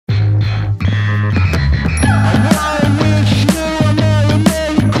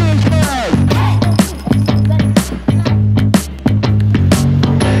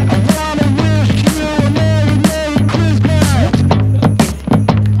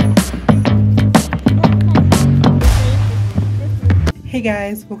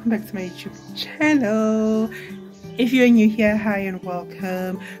Hey guys, welcome back to my YouTube channel. If you're new here, hi and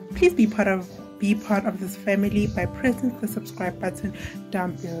welcome. Please be part of this family by pressing the subscribe button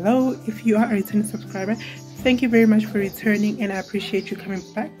down below. If you are a returning subscriber, thank you very much for returning, and I appreciate you coming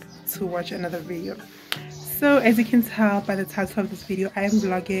back to watch another video. So as you can tell by the title of this video, I am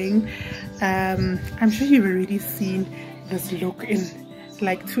vlogging. I'm sure you've already seen this look in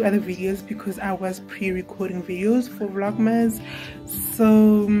like 2 other videos because I was pre-recording videos for vlogmas.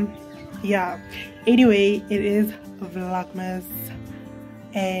 So yeah, anyway, it is vlogmas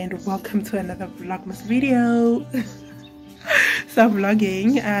and welcome to another vlogmas video. So I'm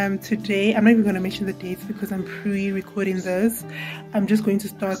vlogging today. I'm not even going to mention the dates because I'm pre-recording this. I'm just going to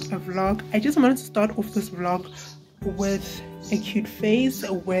start a vlog. I just wanted to start off this vlog with a cute face,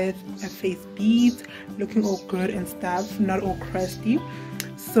 with a face bead, looking all good and stuff, not all crusty.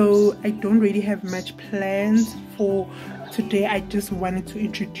 So I don't really have much plans for today. I just wanted to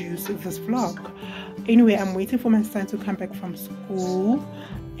introduce this vlog. Anyway, I'm waiting for my son to come back from school,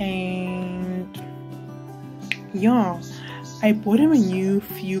 and yeah, I bought him a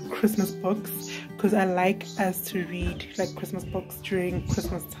few Christmas books because I like us to read like Christmas books during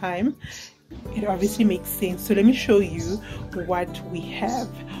Christmas time. It obviously makes sense. So let me show you what we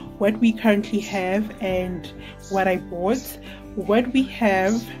currently have and what I bought. What we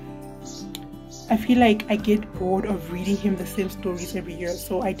have, I feel like I get bored of reading him the same stories every year,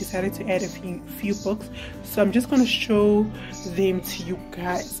 so I decided to add a few books. So I'm just going to show them to you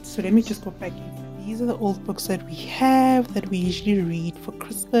guys. So let me just go back in. These are the old books that we have that we usually read for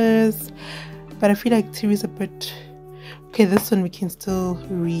Christmas, but I feel like Tiri's a bit okay. This one we can still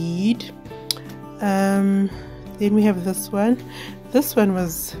read. Then we have this one. This one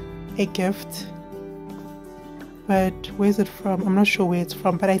was a gift, but where's it from? I'm not sure where it's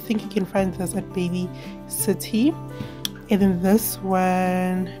from, but I think you can find this at Baby City. And then this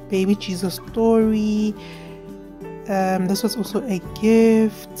one, Baby Jesus Story. This was also a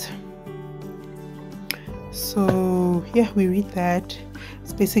gift. So yeah, we read that.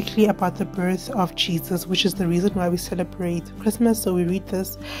 It's basically about the birth of Jesus, which is the reason why we celebrate Christmas. So we read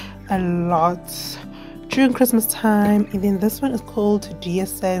this a lot during Christmas time. And then this one is called Dear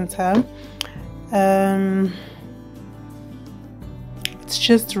Santa. It's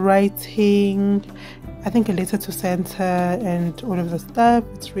just writing, I think, a letter to Santa and all of the stuff.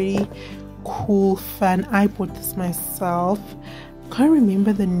 It's really cool, fun. I bought this myself. Can't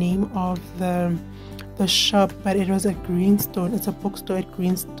remember the name of the shop, but it was at Greenstone. It's a bookstore at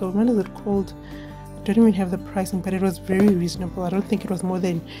Greenstone. What is it called? I don't even have the pricing, but it was very reasonable. I don't think it was more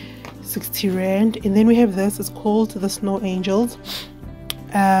than 60 rand. And then we have this. It's called The Snow Angels.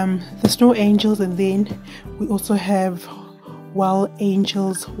 The Snow Angels. And then we also have While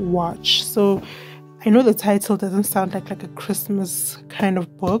Angels Watch. So I know the title doesn't sound like a Christmas kind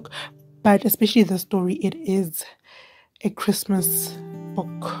of book, but especially the story, it is a Christmas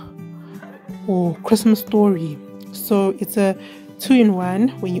book or Christmas story. So it's a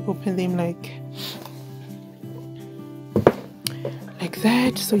 2-in-1 when you open them like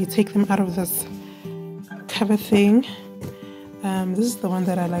that. So you take them out of this cover thing. This is the one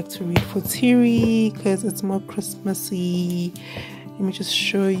that I like to read for Tiri because it's more Christmassy. Let me just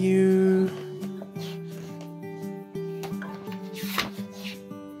show you.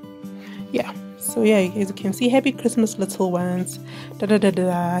 Yeah, so yeah, as you can see, Happy Christmas, little ones. Da da da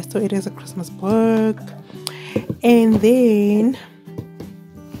da. So it is a Christmas book. And then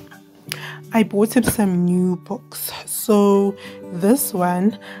I bought him some new books. So this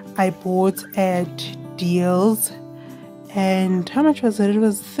one I bought at Deals. And how much was it? It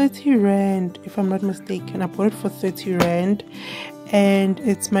was 30 rand, if I'm not mistaken. I bought it for 30 rand. And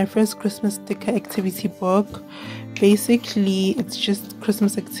it's my first Christmas sticker activity book. Basically, it's just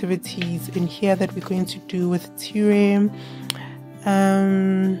Christmas activities in here that we're going to do with Tiri.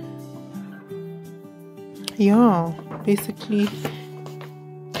 Yeah, basically,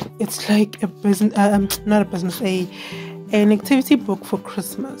 it's like a business, not a business, an activity book for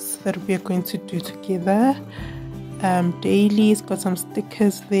Christmas that we are going to do together. Daily. It's got some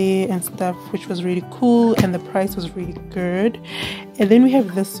stickers there and stuff, which was really cool, and the price was really good. And then we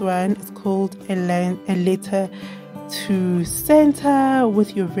have this one. It's called a letter to Santa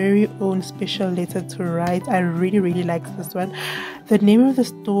with your very own special letter to write. I really like this one. The name of the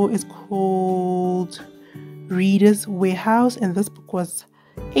store is called Reader's Warehouse, and this book was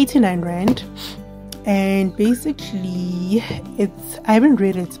 89 rand. And basically I haven't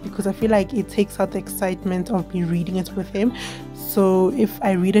read it because I feel like it takes out the excitement of me reading it with him. so if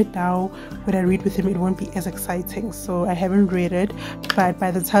I read it now, when I read with him, it won't be as exciting. So I haven't read it, but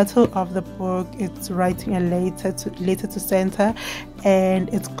by the title of the book, it's writing a letter to Santa, and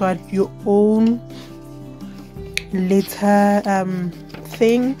it's got your own letter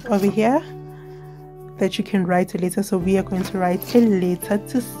thing over here that you can write a letter. So we are going to write a letter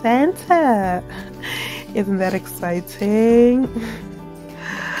to Santa. Isn't that exciting?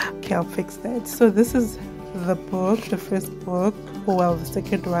 Okay, I'll fix that. So this is the book, the first book, or well, the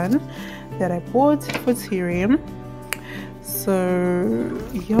second one that I bought for Tyrion. So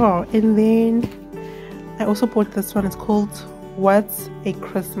yeah, and then I also bought this one. It's called What's a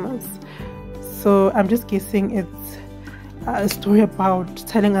Christmas? So I'm just guessing it's a story about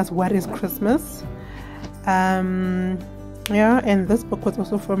telling us what is Christmas. Yeah, and this book was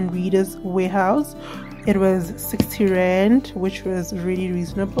also from Reader's Warehouse. It was 60 Rand, which was really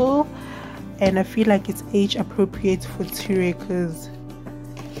reasonable, and I feel like it's age appropriate for Tyrion because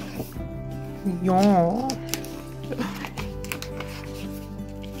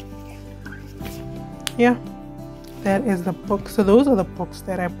yeah, that is the book. So those are the books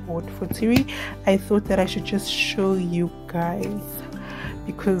that I bought for Tyrion. I thought that I should just show you guys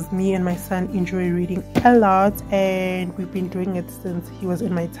because me and my son enjoy reading a lot, and we've been doing it since he was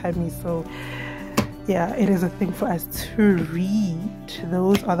in my tummy. So yeah, it is a thing for us to read.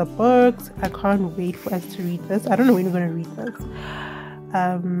 Those are the books. I can't wait for us to read this. I don't know when we're going to read this,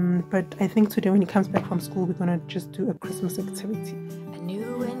 but I think today when he comes back from school, we're going to just do a Christmas activity.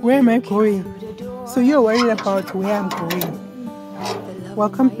 Where am I going? So you're worried about where I'm going.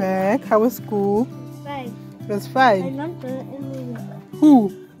 Welcome back. How was school? Fine. It was fine. I'm not going anywhere.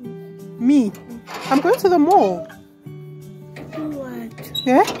 Who? Me? I'm going to the mall. Who what?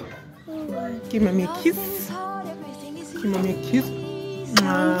 Yeah? Who what? Give mommy a kiss. Give mommy a kiss. I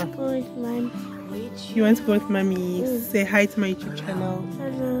want to go with Mom. You want to go with mommy? Say hi to my YouTube channel.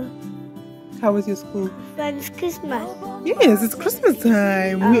 Hello. How was your school? But it's Christmas. Yes, it's Christmas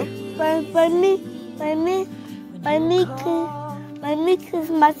time. By me,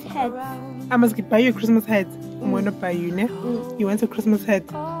 Christmas hat. I must buy you a Christmas hat. I'm going to buy you, ne? You want a Christmas hat?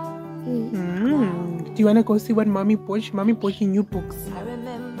 Do you want to go see what mommy bought? Mommy bought you new books.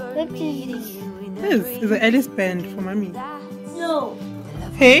 What is this? This is an Alice band for mommy. No.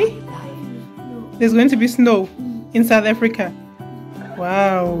 Hey? There's going to be snow in South Africa.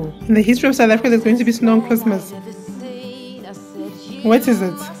 Wow. In the history of South Africa, there's going to be snow on Christmas. What is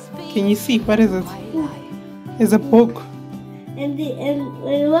it? Can you see? What is it? It's a book. And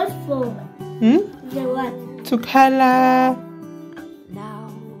what for? The what? To color.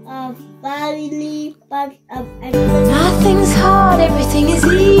 Family part of Nothing's hard, everything is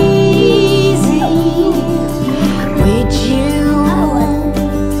easy with you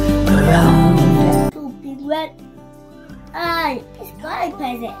around. to be wet. It's my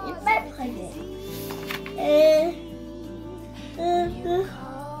present. It's my present.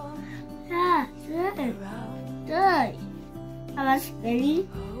 Good. I was very.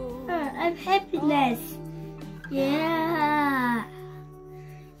 I'm happiness. Yeah.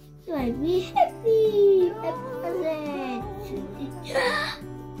 You make me happy. I'm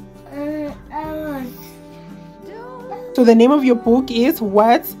I was. So the name of your book is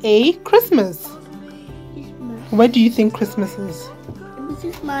What's a Christmas? Christmas. What do you think Christmas is?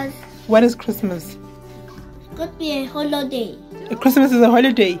 Christmas What is Christmas? could be a holiday. Christmas is a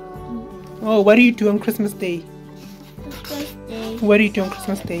holiday. Oh, what do you do on Christmas Day? Christmas Day. What do you do on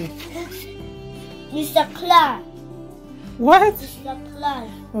Christmas Day? Mr. Clark. What? Mr. Clark.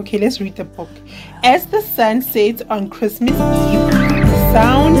 Okay, let's read the book. As the sun sets on Christmas Eve, the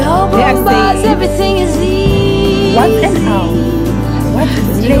sound No they are bombas, saying, everything is easy. what's an owl? What's a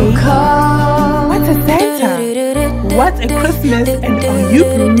sleigh? What's a Santa? What's a Christmas? And are you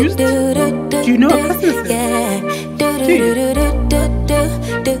bruised? Do you know what Christmas is? Do you?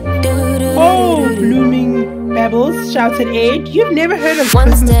 Oh, blooming babbles, shouted Ed. You've never heard of One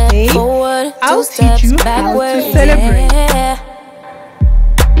Christmas step Day? forward, I'll two teach steps you how backwards. to celebrate. Yeah.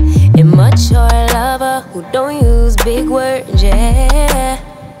 Immature lover who don't use big words, yeah.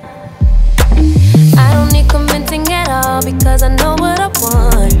 I don't need convincing at all because I know what I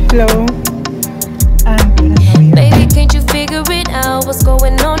want. Hello. I'm good. How are you? Baby, can't you figure it out? What's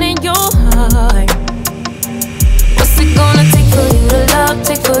going on in your heart? What's it gonna take for you to love?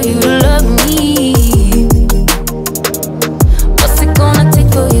 Take for you to love me? What's it gonna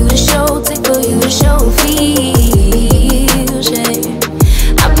take for you to show? Take for you to show feels, yeah.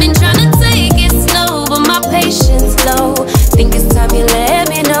 I've been trying to take it slow, but my patience low. Think it's time you let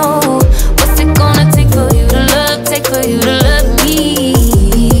me know. What's it gonna take for you to love? Take for you to love me,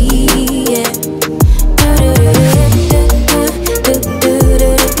 yeah.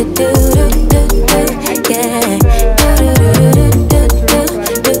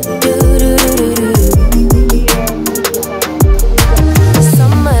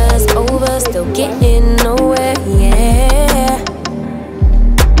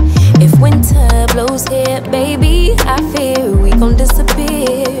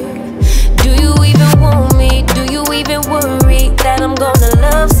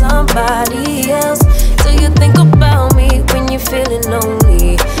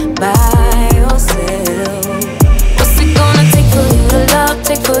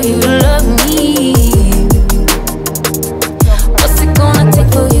 for you to love me? What's it gonna take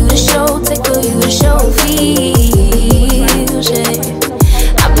for you to show? Take for you to show feels, yeah.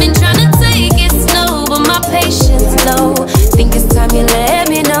 I've been trying to take it slow, but my patience low. Think it's time you let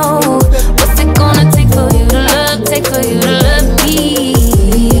me know. What's it gonna take for you to love? Take for you to love me,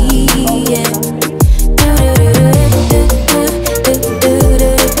 yeah.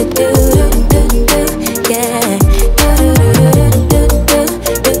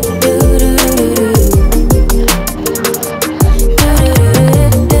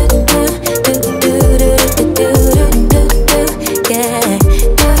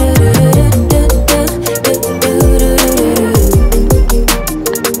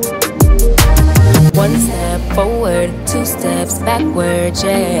 One step forward, two steps backwards,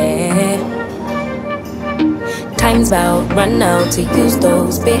 yeah. Time's about run out to use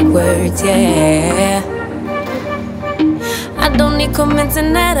those big words, yeah. I don't need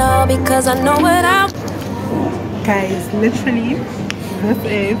commenting at all because I know what I. Guys, literally, this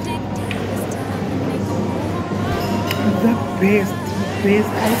is the best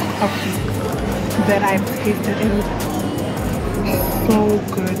iced coffee that I've tasted. It is so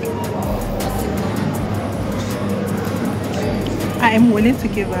good. I am willing to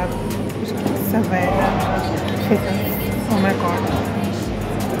give up Savannah for this. Oh my god.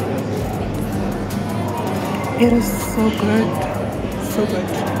 It is so good. So good.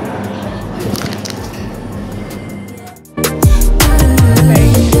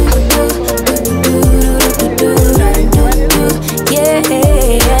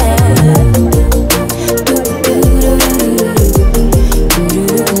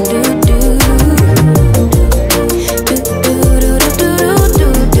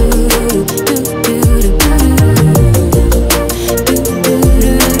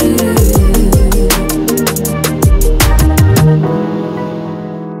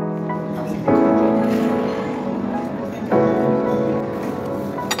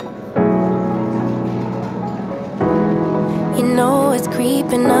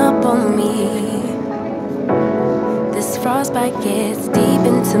 Creeping up on me. This frostbite gets deep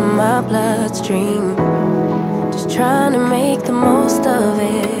into my bloodstream. Just trying to make the most of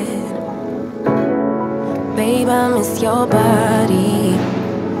it. Babe, I miss your body.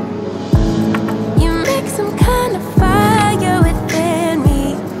 You make some kind of fire within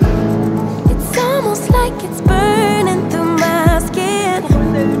me. It's almost like it's burning through my skin.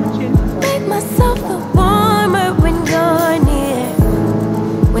 Make myself feel warmer when you're near.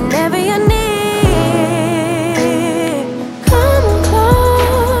 Whenever you're near, come on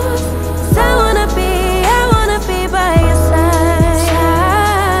close. 'Cause I wanna be by your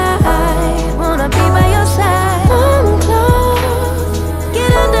side. Wanna be by your side. Come close,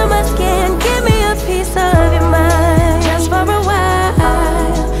 get under my skin, give me a piece of your mind. Just for a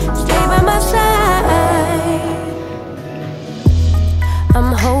while, stay by my side.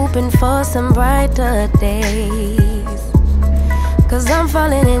 I'm hoping for some brighter days. 'Cause I'm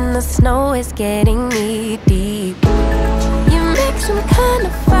falling in the snow, it's getting me deep. You make some kind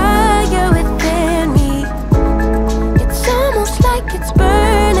of fire within me. It's almost like it's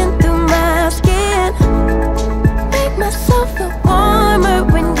burning through my skin. Make myself feel warmer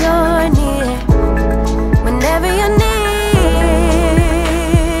when you're near. Whenever you're near,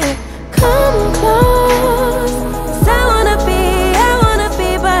 come close. 'Cause I wanna be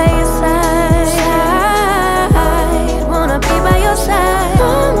by your side. Wanna be by your side.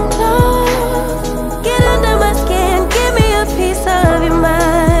 Come close, get under my skin, give me a piece of your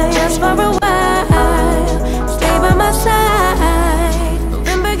mind. Just for a while, stay by my side.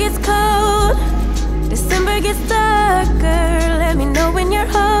 November gets cold, December gets darker. Let me know when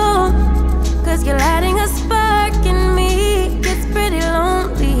you're home, 'cause you're lighting a spark in me. Gets pretty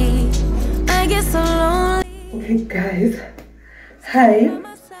lonely, I get so lonely. Okay guys, hi,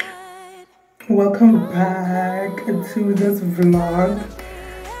 welcome back to this vlog.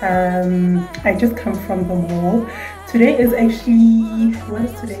 I just come from the mall. Today is actually, what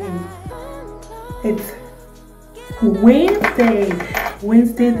is today? It's Wednesday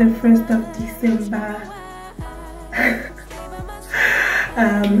the 1st of December.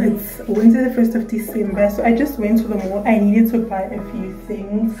 It's Wednesday the 1st of December. So I just went to the mall. I needed to buy a few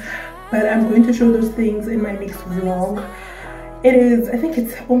things, but I'm going to show those things in my next vlog. It is, I think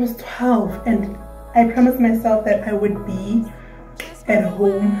it's almost 12, and I promised myself that I would be at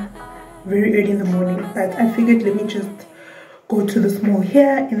home very early in the morning, but I figured let me just go to the mall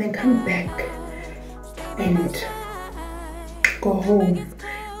here and then come back and go home.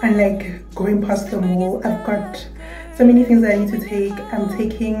 Unlike going past the mall, I've got so many things I need to take. I'm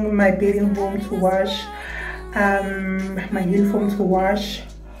taking my bedding home to wash, my uniform to wash,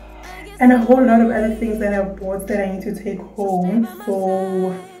 and a whole lot of other things that I've bought that I need to take home.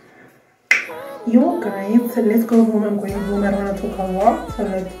 So yo guys, so let's go home. I'm going home. I don't want to talk a lot, so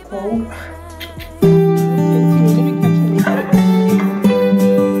let's go.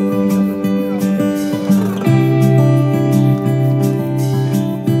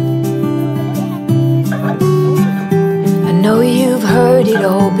 I know you've heard it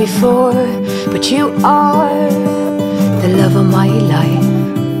all before, but you are the love of my life.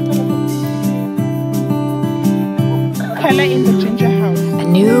 Color in the ginger house. I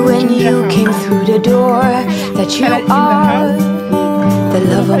knew when you came through the door that you are the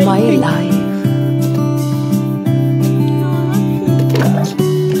love of my life.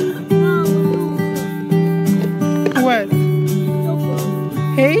 What?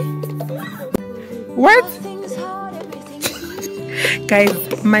 Hey? What?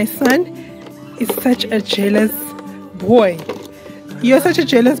 Guys, my son is such a jealous boy. You're such a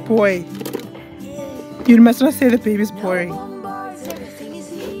jealous boy. You must not say the baby's boring.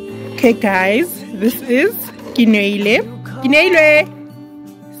 Okay guys, this is Kineile. Kineile!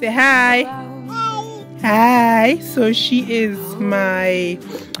 Say hi. Hi. So she is my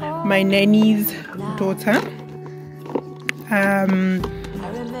nanny's daughter.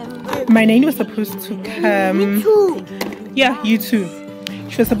 My nanny was supposed to come. Me too. Yeah, you too.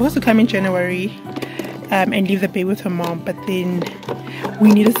 She was supposed to come in January and leave the baby with her mom, but then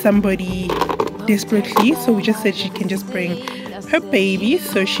we needed somebody desperately, so we just said she can just bring her baby.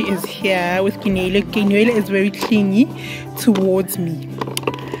 So she is here with Kineile. Kineile is very clingy towards me,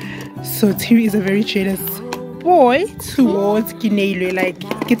 so Terry is a very jealous boy towards Kineile, like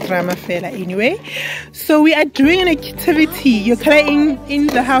get drama fella. Anyway, so we are doing an activity. You're coloring in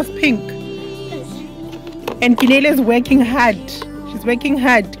the house pink, and Kineile is working hard. She's working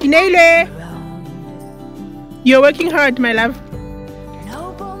hard. Kineile, you're working hard, my love.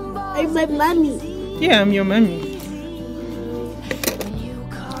 I'm my mommy. Yeah, I'm your mommy.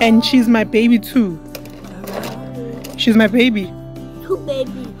 And she's my baby too. She's my baby. Two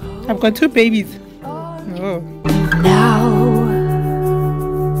babies. I've got two babies. Oh. Now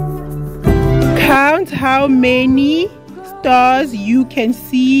Count how many stars you can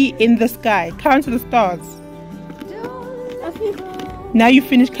see in the sky. Count the stars. Now you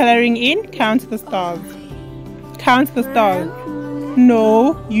finish coloring in. Count the stars. Count the stars.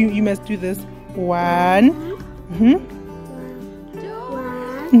 No, you must do this. 1. Mhm.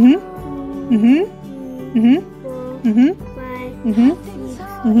 Mhm. Mhm. Mhm. Mhm. 5, Mhm.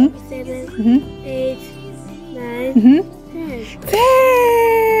 6, 7, Mhm. 8, 9, Mhm. 10.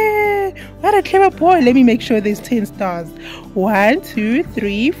 10. What a clever boy. Let me make sure there's 10 stars. 1, 2,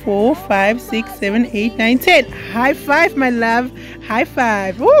 3, 4, 5, 6, 7, 8, 9, 10. High five, my love. High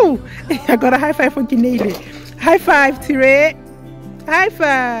five. Woo! I got a high five for Kineile. High five, Tire. High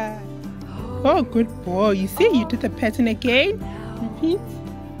five. Oh, good boy. You see, you did the pattern again. Repeat.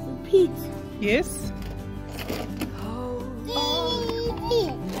 Repeat. Yes.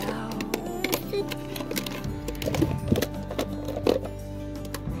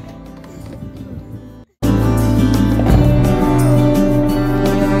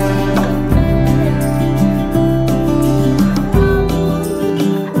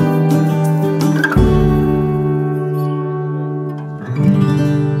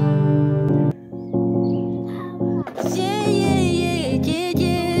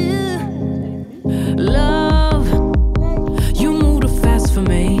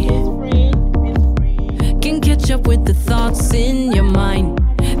 in your mind,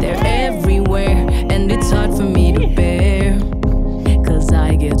 they're everywhere, and it's hard for me to bear, 'cause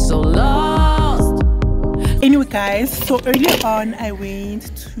I get so lost. Anyway guys, so earlier on I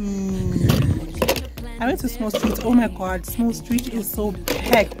went to Small Street. Oh my god, Small Street is so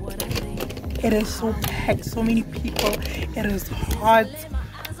packed. It is so packed, so many people, it is hot,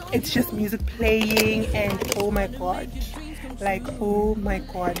 it's just music playing, and oh my god, like oh my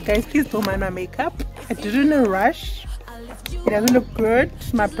god. Guys, please don't mind my makeup. I did it in a rush. It doesn't look good.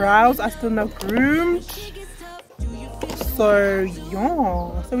 My brows are still not groomed. So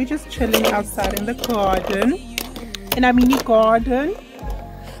yeah, so we're just chilling outside in the garden, in a mini garden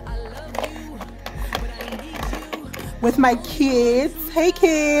with my kids. Hey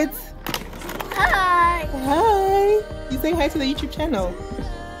kids. Hi. Hi. You saying hi to the YouTube channel?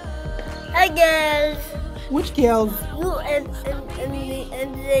 Hi girls. Which girls? You and the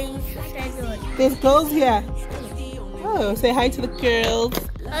YouTube channel. There's girls here. Oh, say hi to the girls.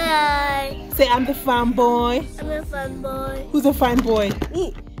 Hi. Say I'm the fun boy. I'm a fun boy. Who's the fine boy?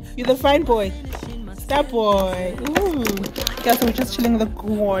 Me. You're the fine boy. Star boy. Ooh. Guys, so we're just chilling in the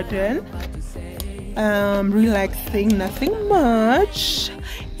garden. Relaxing, nothing much.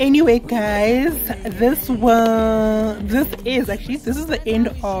 Anyway guys, this is the end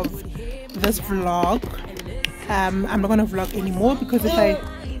of this vlog. I'm not gonna vlog anymore because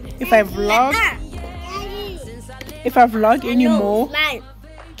if I vlog anymore,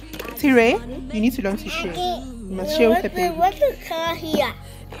 Tire, you need to learn to share. You must share with the baby. What's the color here?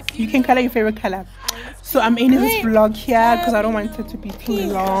 You can color your favorite color. So I'm ending this vlog here because I don't want it to be too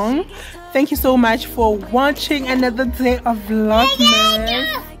long. Thank you so much for watching another day of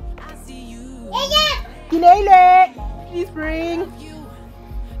vlogmas. Please bring.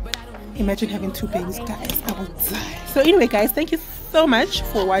 Imagine having 2 babies, guys. I will die. So anyway guys, thank you so much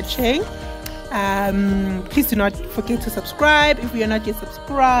for watching. Please do not forget to subscribe if you are not yet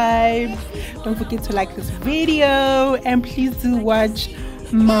subscribed. Don't forget to like this video, and please do watch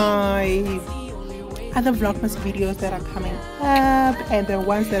my other vlogmas videos that are coming up and the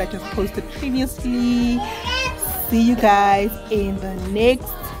ones that I just posted previously. See you guys in the next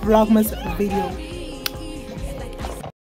vlogmas video.